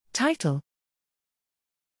Title: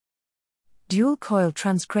 Dual-Coil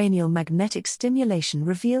Transcranial Magnetic Stimulation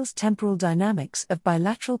Reveals Temporal Dynamics of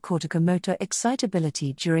Bilateral Corticomotor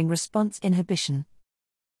Excitability During Response Inhibition.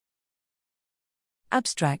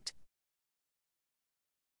 Abstract: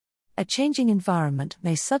 A changing environment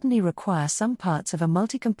may suddenly require some parts of a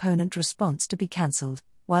multi-component response to be cancelled,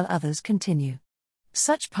 while others continue.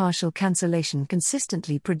 Such partial cancellation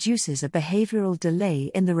consistently produces a behavioral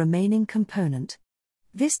delay in the remaining component.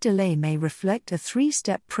 This delay may reflect a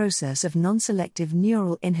three-step process of non-selective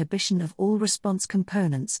neural inhibition of all response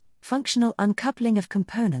components, functional uncoupling of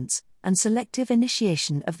components, and selective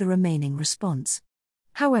initiation of the remaining response.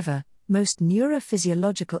 However, most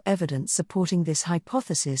neurophysiological evidence supporting this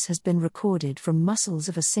hypothesis has been recorded from muscles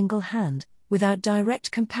of a single hand, without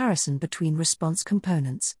direct comparison between response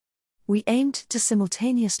components. We aimed to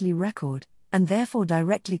simultaneously record, and therefore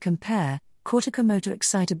directly compare, corticomotor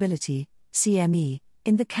excitability, CME,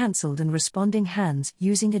 in the cancelled and responding hands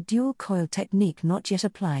using a dual-coil technique not yet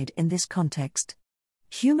applied in this context.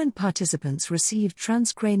 Human participants received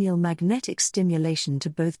transcranial magnetic stimulation to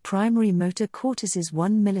both primary motor cortices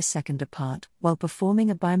 1 millisecond apart while performing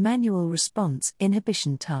a bimanual response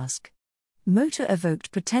inhibition task.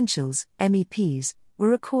 Motor-evoked potentials, MEPs, were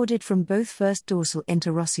recorded from both first dorsal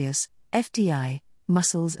interosseous, FDI,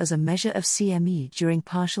 muscles as a measure of CME during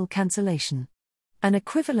partial cancellation. An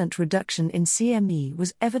equivalent reduction in CME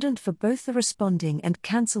was evident for both the responding and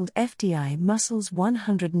cancelled FDI muscles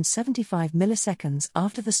 175 milliseconds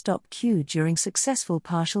after the stop cue during successful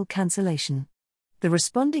partial cancellation. The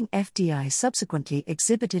responding FDI subsequently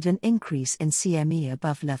exhibited an increase in CME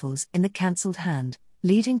above levels in the cancelled hand,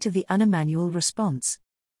 leading to the unmanual response.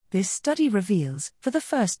 This study reveals, for the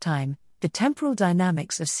first time, the temporal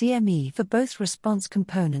dynamics of CME for both response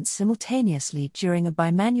components simultaneously during a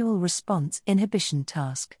bimanual response inhibition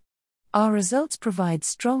task. Our results provide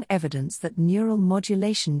strong evidence that neural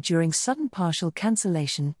modulation during sudden partial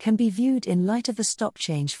cancellation can be viewed in light of the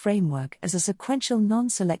stop-change framework as a sequential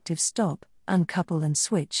non-selective stop, uncouple and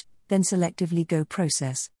switch, then selectively go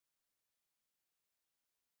process.